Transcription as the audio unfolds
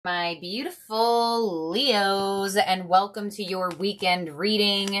My beautiful Leos, and welcome to your weekend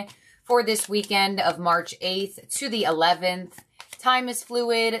reading for this weekend of March 8th to the 11th. Time is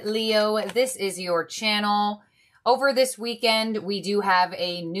fluid, Leo. This is your channel. Over this weekend, we do have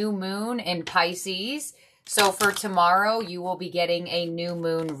a new moon in Pisces. So for tomorrow, you will be getting a new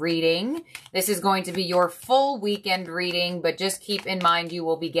moon reading. This is going to be your full weekend reading, but just keep in mind you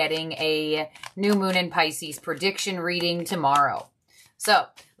will be getting a new moon in Pisces prediction reading tomorrow. So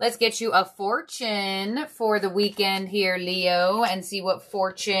let's get you a fortune for the weekend here, Leo, and see what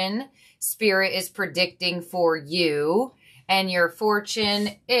fortune Spirit is predicting for you. And your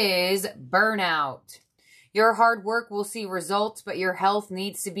fortune is burnout. Your hard work will see results, but your health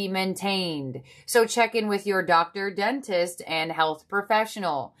needs to be maintained. So check in with your doctor, dentist, and health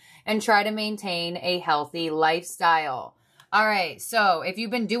professional and try to maintain a healthy lifestyle. All right, so if you've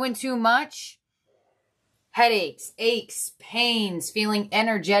been doing too much, headaches, aches, pains, feeling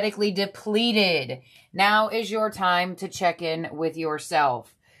energetically depleted, now is your time to check in with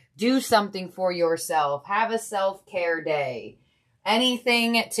yourself. Do something for yourself. Have a self-care day.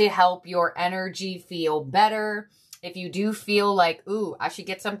 Anything to help your energy feel better. If you do feel like, ooh, I should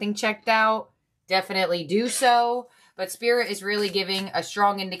get something checked out, definitely do so. But Spirit is really giving a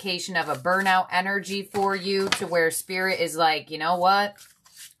strong indication of a burnout energy for you, to where Spirit is like, you know what,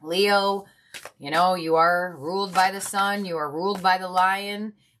 Leo, you know, you are ruled by the sun, you are ruled by the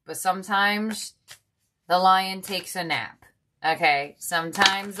lion, but sometimes the lion takes a nap, okay?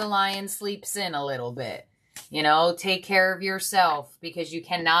 Sometimes the lion sleeps in a little bit. You know, take care of yourself, because you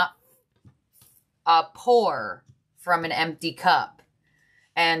cannot pour from an empty cup.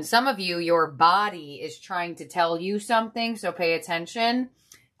 And some of you, your body is trying to tell you something, so pay attention.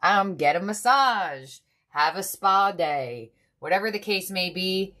 Get a massage, have a spa day, whatever the case may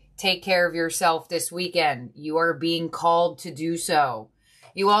be. Take care of yourself this weekend. You are being called to do so.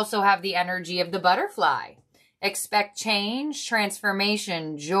 You also have the energy of the butterfly. Expect change,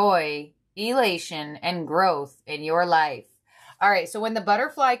 transformation, joy, elation, and growth in your life. All right, so when the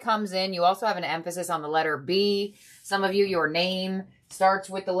butterfly comes in, you also have an emphasis on the letter B. Some of you, your name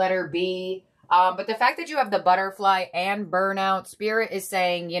starts with the letter B. But the fact that you have the butterfly and burnout, Spirit is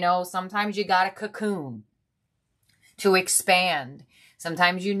saying, you know, sometimes you got to cocoon to expand.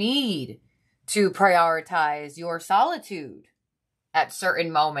 Sometimes you need to prioritize your solitude at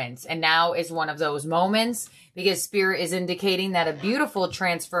certain moments. And now is one of those moments, because Spirit is indicating that a beautiful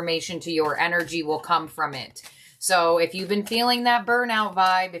transformation to your energy will come from it. So if you've been feeling that burnout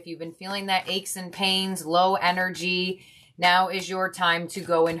vibe, if you've been feeling that aches and pains, low energy, now is your time to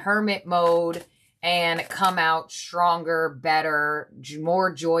go in hermit mode and come out stronger, better,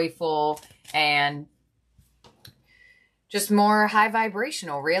 more joyful, and just more high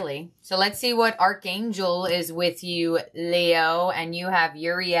vibrational, really. So let's see what Archangel is with you, Leo. And you have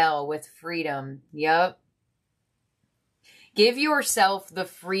Uriel with freedom. Yep. Give yourself the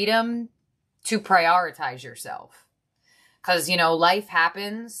freedom to prioritize yourself. Because, you know, life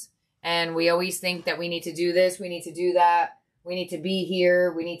happens. And we always think that we need to do this, we need to do that. We need to be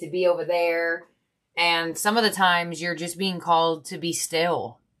here, we need to be over there. And some of the times you're just being called to be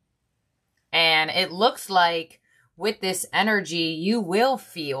still. And it looks like with this energy, you will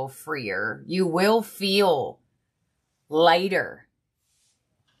feel freer. You will feel lighter.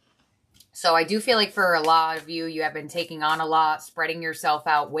 So I do feel like for a lot of you, you have been taking on a lot, spreading yourself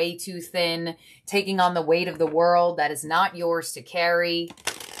out way too thin, taking on the weight of the world that is not yours to carry.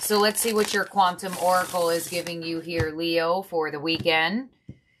 So let's see what your quantum oracle is giving you here, Leo, for the weekend,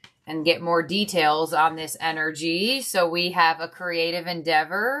 and get more details on this energy. So we have a creative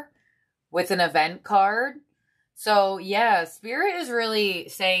endeavor with an event card. So, yeah, Spirit is really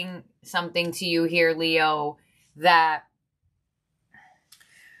saying something to you here, Leo, that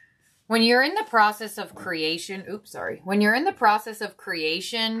when you're in the process of creation, when you're in the process of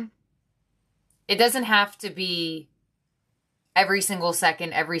creation, it doesn't have to be every single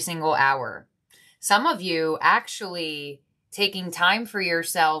second, every single hour. Some of you actually taking time for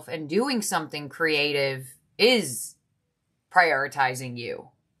yourself and doing something creative is prioritizing you.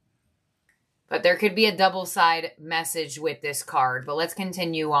 But there could be a double-sided message with this card. But let's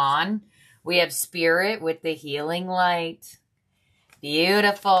continue on. We have Spirit with the healing light.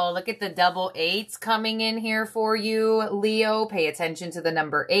 Beautiful. Look at the double eights coming in here for you, Leo. Pay attention to the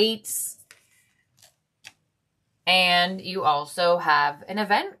number 8s. And you also have an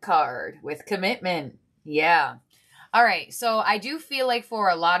event card with commitment. Yeah. All right. So I do feel like for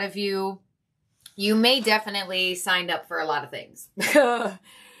a lot of you, you may definitely signed up for a lot of things.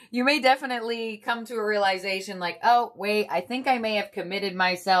 You may definitely come to a realization like, oh, wait, I think I may have committed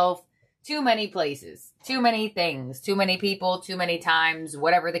myself too many places, too many things, too many people, too many times,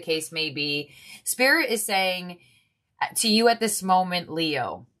 whatever the case may be. Spirit is saying to you at this moment,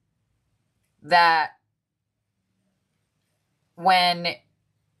 Leo, that when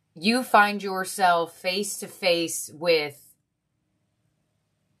you find yourself face to face with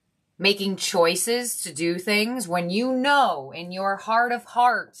making choices to do things, when you know in your heart of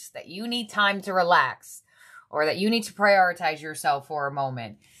hearts that you need time to relax or that you need to prioritize yourself for a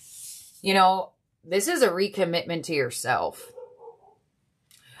moment, you know, this is a recommitment to yourself.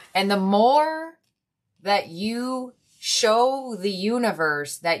 And the more that you show the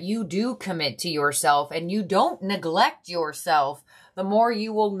universe that you do commit to yourself and you don't neglect yourself, the more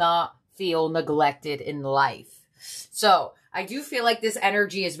you will not feel neglected in life. So I do feel like this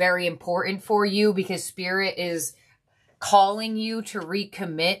energy is very important for you because Spirit is calling you to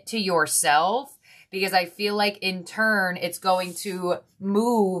recommit to yourself, because I feel like in turn it's going to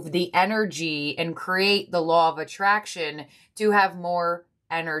move the energy and create the law of attraction to have more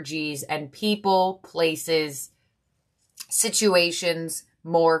energies and people, places, situations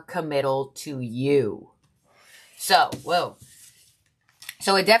more committal to you. So, whoa.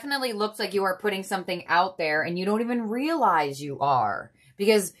 So it definitely looks like you are putting something out there and you don't even realize you are.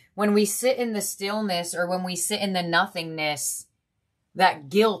 Because when we sit in the stillness or when we sit in the nothingness, that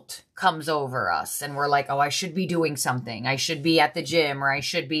guilt comes over us and we're like, oh, I should be doing something. I should be at the gym, or I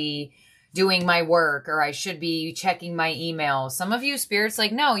should be doing my work, or I should be checking my emails. Some of you, Spirit's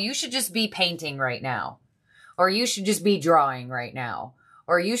like, no, you should just be painting right now. Or you should just be drawing right now.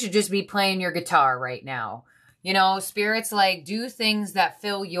 Or you should just be playing your guitar right now. You know, Spirit's like, do things that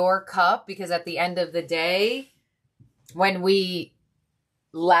fill your cup, because at the end of the day, when we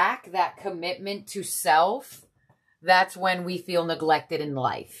lack that commitment to self, that's when we feel neglected in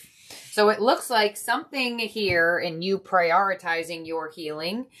life. So it looks like something here in you prioritizing your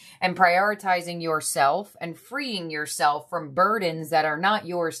healing and prioritizing yourself and freeing yourself from burdens that are not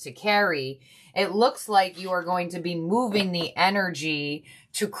yours to carry. It looks like you are going to be moving the energy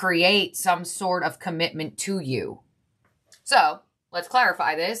to create some sort of commitment to you. So let's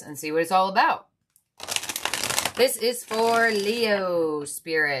clarify this and see what it's all about. This is for Leo,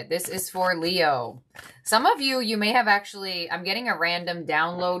 Spirit. This is for Leo. Some of you, you may have actually, I'm getting a random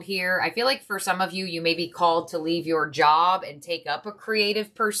download here. I feel like for some of you, you may be called to leave your job and take up a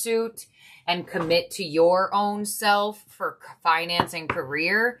creative pursuit and commit to your own self for finance and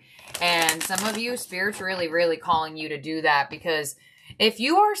career. And some of you, Spirit's really, really calling you to do that, because if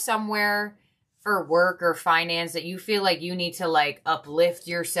you are somewhere for work or finance that you feel like you need to like uplift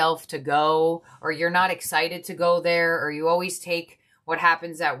yourself to go, or you're not excited to go there, or you always take what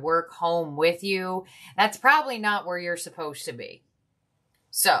happens at work home with you, that's probably not where you're supposed to be.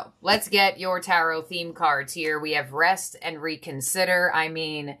 So let's get your tarot theme cards here. We have rest and reconsider. I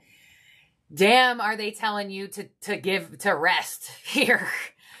mean, damn, are they telling you to rest here?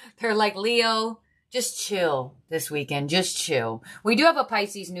 They're like, Leo, just chill this weekend. Just chill. We do have a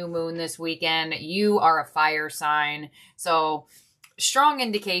Pisces new moon this weekend. You are a fire sign, so strong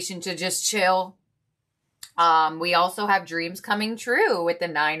indication to just chill. We also have dreams coming true with the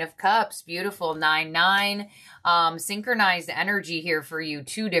 9 of Cups. Beautiful 9-9. Synchronized energy here for you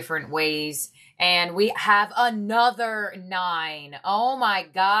 2 different ways. And we have another 9. Oh my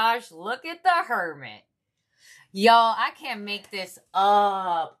gosh, look at the Hermit. Y'all, I can't make this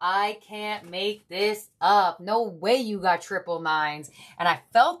up. I can't make this up. No way you got triple 9s. And I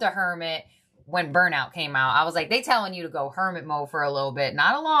felt the Hermit when Burnout came out. I was like, they telling you to go Hermit mode for a little bit.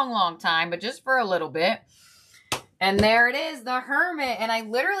 Not a long, long time, but just for a little bit. And there it is, the Hermit. And I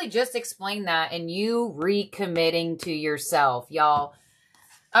literally just explained that, and you recommitting to yourself, y'all.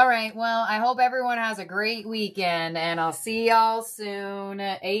 All right, well, I hope everyone has a great weekend, and I'll see y'all soon.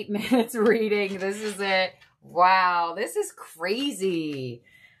 8 minutes reading. This is it. Wow, this is crazy.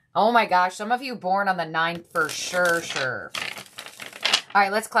 Oh my gosh, some of you born on the 9th for sure. All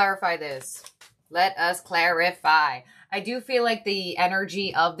right, let's clarify this. Let us clarify. I do feel like the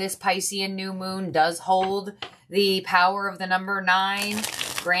energy of this Piscean new moon does hold the power of the number 9.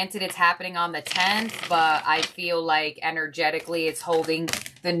 Granted, it's happening on the 10th, but I feel like energetically it's holding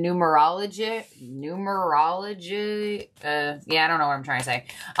the numerology. Yeah, I don't know what I'm trying to say.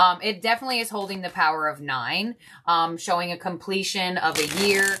 It definitely is holding the power of 9, showing a completion of a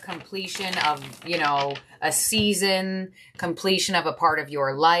year, completion of, you know, a season, completion of a part of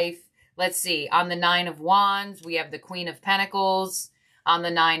your life. Let's see. On the 9 of Wands, we have the Queen of Pentacles. On the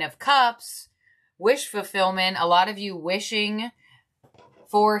 9 of Cups, wish fulfillment. A lot of you wishing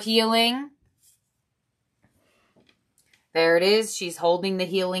for healing. There it is. She's holding the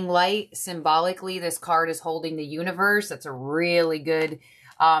healing light. Symbolically, this card is holding the universe. That's a really good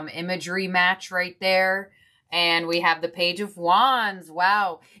imagery match right there. And we have the Page of Wands.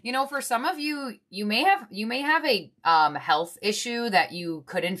 Wow. You know, for some of you, you may have a health issue that you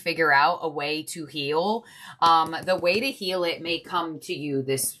couldn't figure out a way to heal. The way to heal it may come to you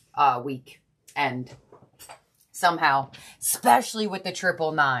this weekend somehow, especially with the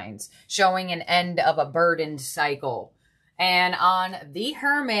triple nines, showing an end of a burdened cycle. And on the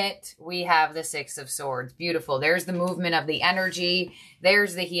Hermit, we have the Six of Swords. Beautiful. There's the movement of the energy.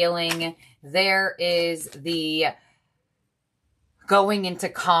 There's the healing. There is the going into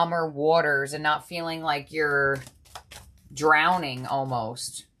calmer waters and not feeling like you're drowning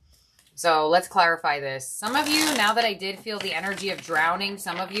almost. So let's clarify this. Some of you, now that I did feel the energy of drowning,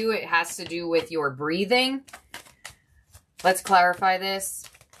 some of you, it has to do with your breathing. Let's clarify this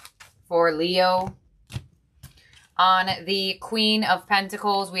for Leo. On the Queen of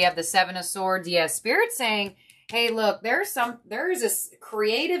Pentacles, we have the Seven of Swords. Yes, Spirit's saying, hey, look, there is a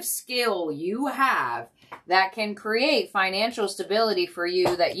creative skill you have that can create financial stability for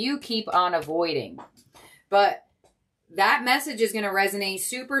you that you keep on avoiding. But that message is going to resonate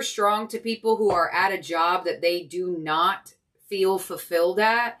super strong to people who are at a job that they do not feel fulfilled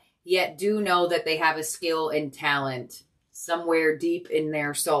at, yet do know that they have a skill and talent somewhere deep in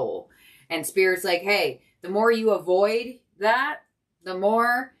their soul. And Spirit's like, hey, the more you avoid that, the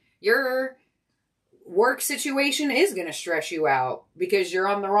more your work situation is going to stress you out because you're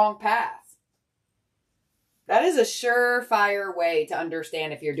on the wrong path. That is a surefire way to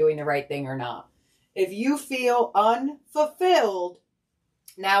understand if you're doing the right thing or not. If you feel unfulfilled,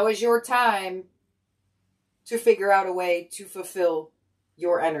 now is your time to figure out a way to fulfill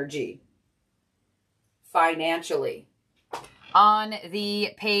your energy financially. On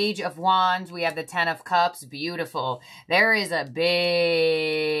the Page of Wands, we have the Ten of Cups. Beautiful. There is a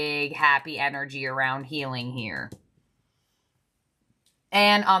big happy energy around healing here.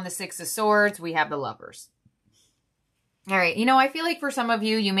 And on the Six of Swords, we have the Lovers. All right. You know, I feel like for some of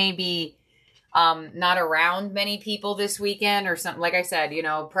you, you may be not around many people this weekend or something. Like I said, you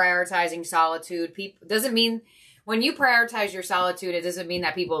know, prioritizing solitude. Doesn't mean when you prioritize your solitude, it doesn't mean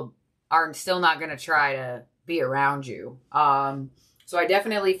that people are still not going to try to be around you. So I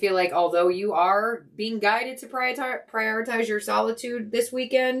definitely feel like although you are being guided to prioritize your solitude this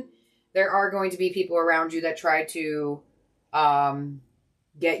weekend, there are going to be people around you that try to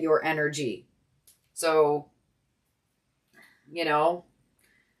get your energy. So, you know,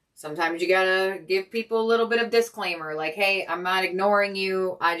 sometimes you gotta give people a little bit of disclaimer, like, hey, I'm not ignoring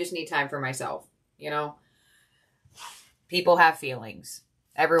you. I just need time for myself. You know, people have feelings.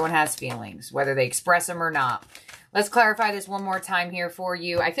 Everyone has feelings, whether they express them or not. Let's clarify this one more time here for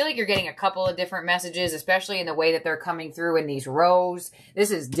you. I feel like you're getting a couple of different messages, especially in the way that they're coming through in these rows.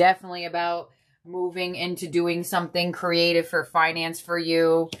 This is definitely about moving into doing something creative for finance for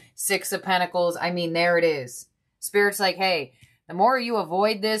you. Six of Pentacles. I mean, there it is. Spirit's like, hey, the more you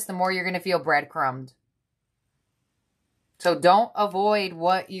avoid this, the more you're going to feel breadcrumbed. So don't avoid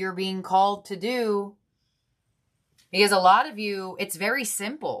what you're being called to do. Because a lot of you, it's very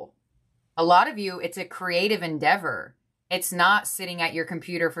simple. A lot of you, it's a creative endeavor. It's not sitting at your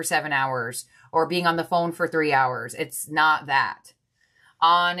computer for 7 hours or being on the phone for 3 hours. It's not that.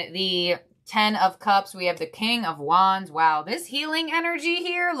 On the Ten of Cups, we have the King of Wands. Wow, this healing energy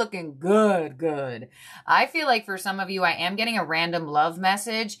here looking good, good. I feel like for some of you, I am getting a random love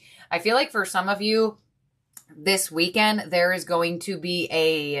message. I feel like for some of you, this weekend, there is going to be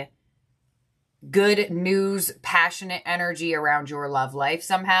a good news, passionate energy around your love life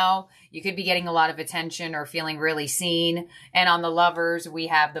somehow. You could be getting a lot of attention or feeling really seen. And on the Lovers, we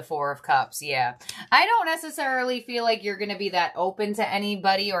have the Four of Cups. Yeah. I don't necessarily feel like you're going to be that open to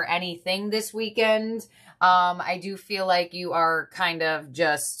anybody or anything this weekend. I do feel like you are kind of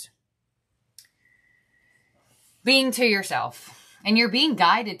just being to yourself. And you're being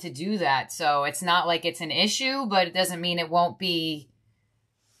guided to do that. So it's not like it's an issue, but it doesn't mean it won't be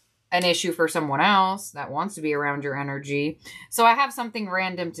an issue for someone else that wants to be around your energy. So I have something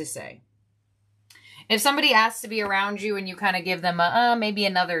random to say. If somebody asks to be around you and you kind of give them a, maybe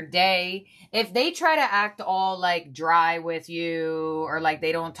another day, if they try to act all like dry with you or like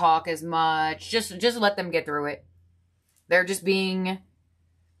they don't talk as much, just let them get through it. They're just being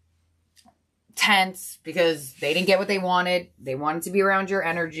tense because they didn't get what they wanted. They wanted to be around your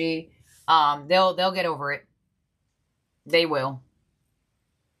energy. They'll get over it. They will.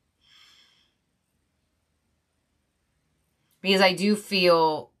 Because I don't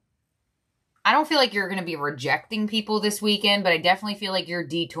feel like you're going to be rejecting people this weekend, but I definitely feel like you're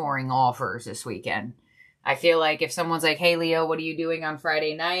detouring offers this weekend. I feel like if someone's like, hey, Leo, what are you doing on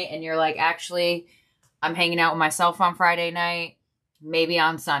Friday night? And you're like, actually, I'm hanging out with myself on Friday night. maybe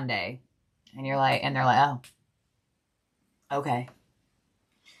on Sunday. And they're like, oh, okay.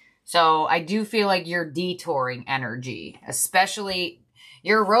 So I do feel like you're detouring energy, especially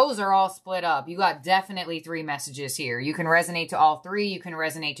your rows are all split up. You got definitely 3 messages here. You can resonate to all 3. You can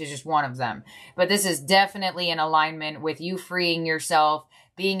resonate to just one of them. But this is definitely in alignment with you freeing yourself,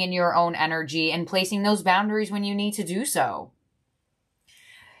 being in your own energy, and placing those boundaries when you need to do so.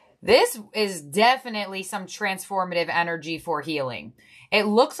 This is definitely some transformative energy for healing. It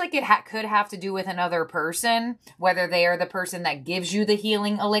looks like it could have to do with another person, whether they are the person that gives you the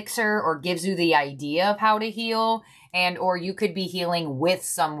healing elixir or gives you the idea of how to heal, and or you could be healing with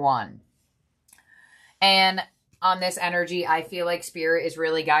someone. And on this energy, I feel like Spirit is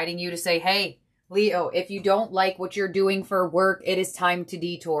really guiding you to say, hey, Leo, if you don't like what you're doing for work, it is time to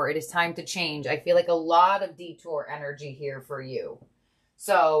detour. It is time to change. I feel like a lot of detour energy here for you.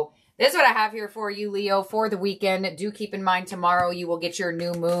 So this is what I have here for you, Leo, for the weekend. Do keep in mind tomorrow you will get your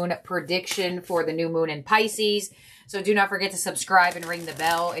new moon prediction for the new moon in Pisces. So do not forget to subscribe and ring the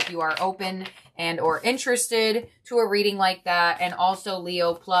bell if you are open and or interested to a reading like that. And also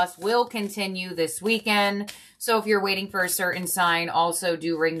Leo Plus will continue this weekend. So if you're waiting for a certain sign, also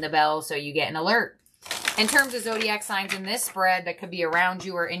do ring the bell so you get an alert. In terms of zodiac signs in this spread that could be around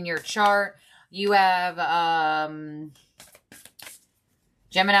you or in your chart, you have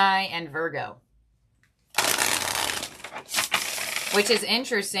Gemini and Virgo. Which is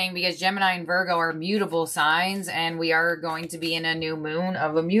interesting because Gemini and Virgo are mutable signs, and we are going to be in a new moon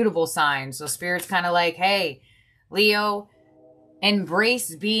of a mutable sign. So Spirit's kind of like, hey, Leo,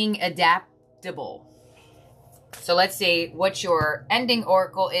 embrace being adaptable. So let's see what your ending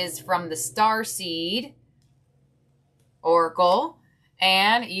oracle is from the Starseed Oracle.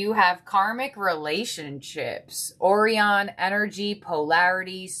 And you have karmic relationships, Orion energy,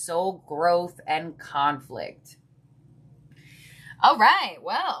 polarity, soul growth, and conflict. All right,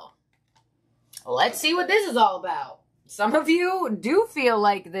 well, let's see what this is all about. Some of you do feel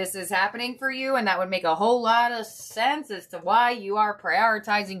like this is happening for you, and that would make a whole lot of sense as to why you are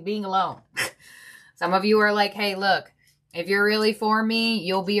prioritizing being alone. Some of you are like, hey, look, if you're really for me,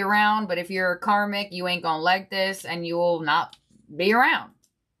 you'll be around, but if you're karmic, you ain't gonna like this, and you will not be around,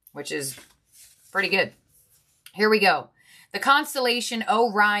 which is pretty good. Here we go. The constellation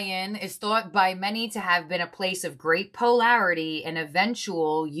Orion is thought by many to have been a place of great polarity and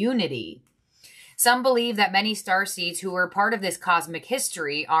eventual unity. Some believe that many starseeds who were part of this cosmic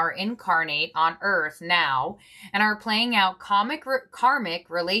history are incarnate on Earth now and are playing out karmic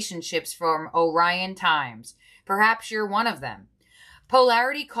relationships from Orion times. Perhaps you're one of them.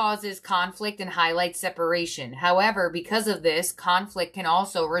 Polarity causes conflict and highlights separation. However, because of this, conflict can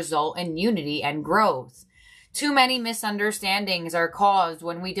also result in unity and growth. Too many misunderstandings are caused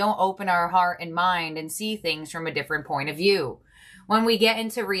when we don't open our heart and mind and see things from a different point of view. When we get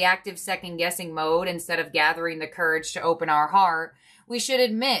into reactive second-guessing mode instead of gathering the courage to open our heart, we should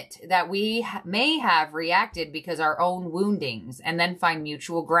admit that we may have reacted because our own woundings and then find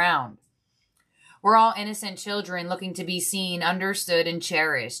mutual ground. We're all innocent children looking to be seen, understood, and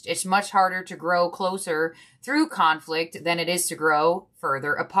cherished. It's much harder to grow closer through conflict than it is to grow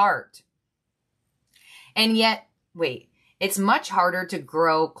further apart. And yet, it's much harder to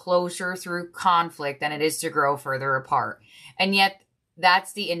grow closer through conflict than it is to grow further apart. And yet,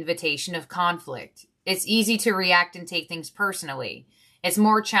 that's the invitation of conflict. It's easy to react and take things personally. It's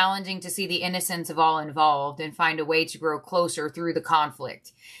more challenging to see the innocence of all involved and find a way to grow closer through the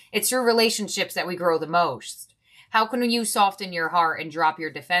conflict. It's through relationships that we grow the most. How can you soften your heart and drop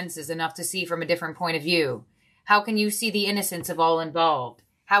your defenses enough to see from a different point of view? How can you see the innocence of all involved?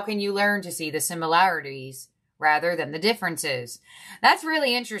 How can you learn to see the similarities rather than the differences? That's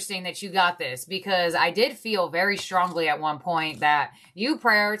really interesting that you got this, because I did feel very strongly at one point that you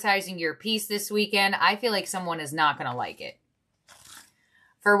prioritizing your peace this weekend, I feel like someone is not going to like it.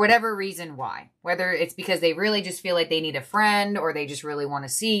 For whatever reason, why? Whether it's because they really just feel like they need a friend, or they just really want to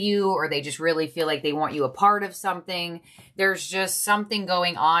see you, or they just really feel like they want you a part of something. There's just something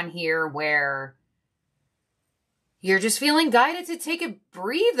going on here where you're just feeling guided to take a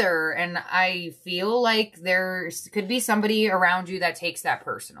breather. And I feel like there could be somebody around you that takes that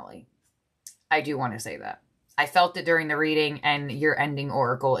personally. I do want to say that. I felt it during the reading, and your ending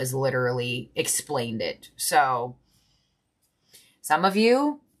oracle is literally explained it. So some of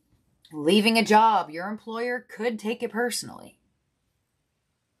you leaving a job, your employer could take it personally.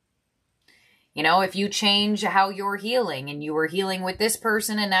 You know, if you change how you're healing and you were healing with this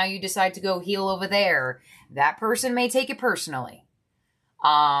person and now you decide to go heal over there, that person may take it personally.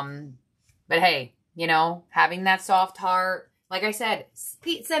 But hey, you know, having that soft heart, like I said,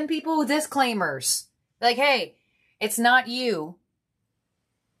 send people disclaimers. Like, hey, it's not you.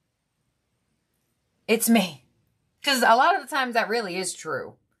 It's me. Because a lot of the times that really is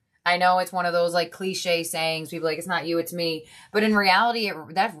true. I know it's one of those like cliche sayings. People are like, it's not you, it's me. But in reality,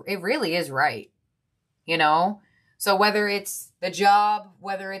 it really is right. You know? So whether it's the job,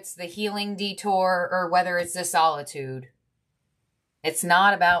 whether it's the healing detour, or whether it's the solitude, it's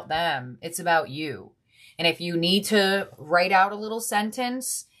not about them. It's about you. And if you need to write out a little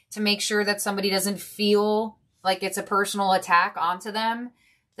sentence to make sure that somebody doesn't feel like it's a personal attack onto them,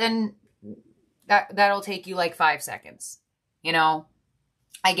 then that'll take you like 5 seconds. You know,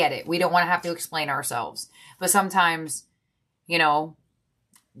 I get it. We don't want to have to explain ourselves. But sometimes, you know,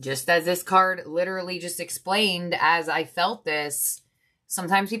 just as this card literally just explained as I felt this,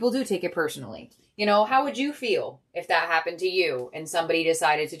 sometimes people do take it personally. You know, how would you feel if that happened to you and somebody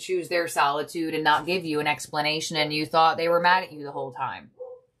decided to choose their solitude and not give you an explanation and you thought they were mad at you the whole time?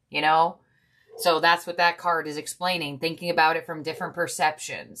 You know? So that's what that card is explaining, thinking about it from different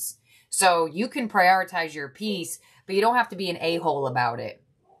perceptions. So you can prioritize your peace, but you don't have to be an a-hole about it,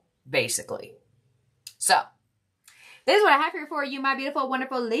 basically. So this is what I have here for you, my beautiful,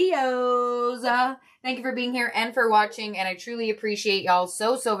 wonderful Leos. Thank you for being here and for watching, and I truly appreciate y'all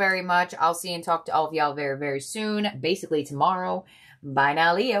so, so very much. I'll see and talk to all of y'all very, very soon, basically tomorrow. Bye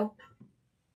now, Leo.